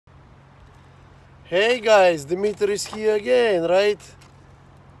Hey guys, Dimitri is here again, right?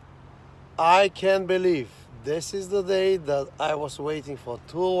 I can't believe this is the day that I was waiting for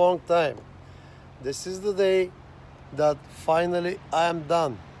too long time. This is the day that finally I am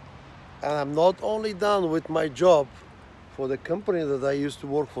done. And I'm not only done with my job for the company that I used to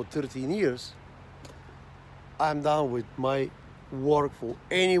work for 13 years, I'm done with my work for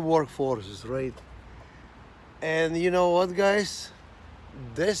any workforces, right? And you know what, guys?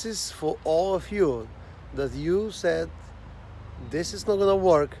 This is for all of you that you said this is not gonna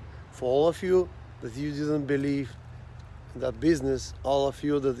work. For all of you that you didn't believe in that business, all of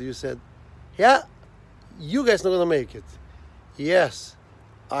you that you said, yeah, you guys not gonna make it. Yes,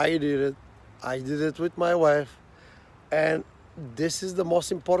 I did it. I did it with my wife. And this is the most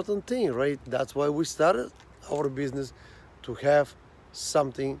important thing, right? That's why we started our business, to have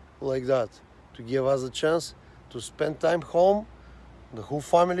something like that, to give us a chance to spend time home, the whole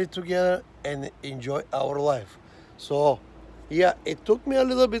family together, and enjoy our life. So yeah, it took me a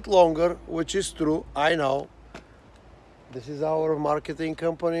little bit longer, which is true, I know. This is our marketing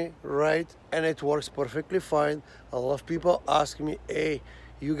company, right? And it works perfectly fine. A lot of people ask me, hey,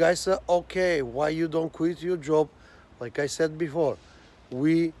 you guys are okay, why you don't quit your job? Like I said before,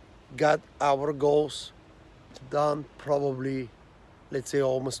 we got our goals done probably, let's say,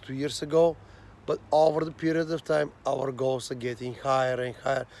 almost 2 years ago. But over the period of time, our goals are getting higher and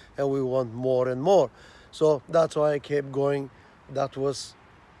higher, and we want more and more. So that's why I kept going. That was,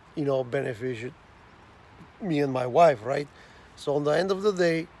 beneficial me and my wife, right? So on the end of the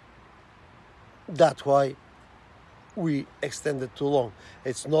day, that's why we extended too long.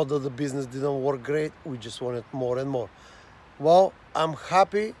 It's not that the business didn't work great, we just wanted more and more. Well, I'm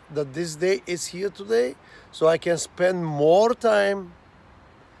happy that this day is here today, so I can spend more time,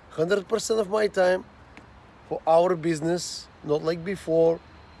 100% of my time, for our business, not like before,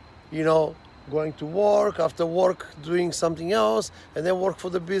 going to work, after work doing something else, and then work for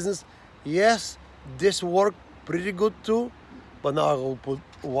the business. Yes, this worked pretty good too, but now I will put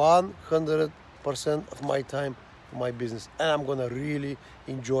 100% of my time for my business, and I'm gonna really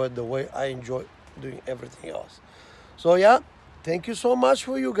enjoy it the way I enjoy doing everything else. So yeah, thank you so much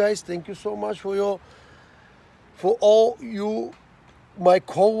for you guys. Thank you so much for all you, my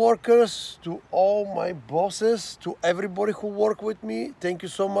co-workers, to all my bosses, to everybody who work with me. Thank you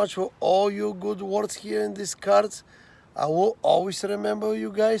so much for all your good words here in these cards. I will always remember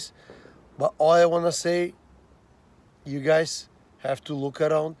you guys. But all I want to say, you guys have to look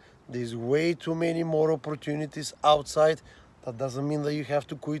around. There's way too many more opportunities outside. That doesn't mean that you have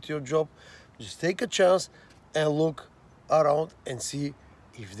to quit your job. Just take a chance and look around and see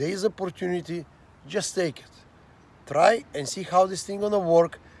if there is opportunity. Just take it. Try and see how this thing gonna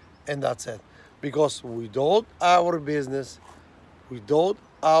work, and that's it. Because without our business, without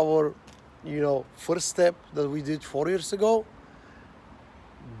our first step that we did 4 years ago,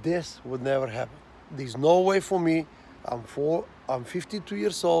 this would never happen. There's no way for me. I'm 52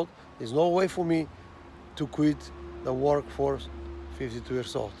 years old. There's no way for me to quit the workforce 52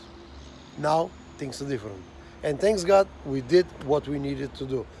 years old. Now things are different, and thanks God we did what we needed to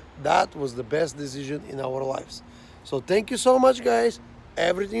do. That was the best decision in our lives. So thank you so much, guys.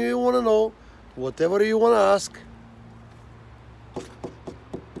 Everything you want to know, whatever you want to ask,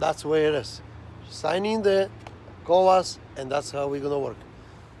 that's where it is. Sign in there, call us, and that's how we're gonna work.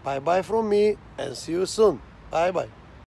 Bye bye from me, and see you soon. Bye bye.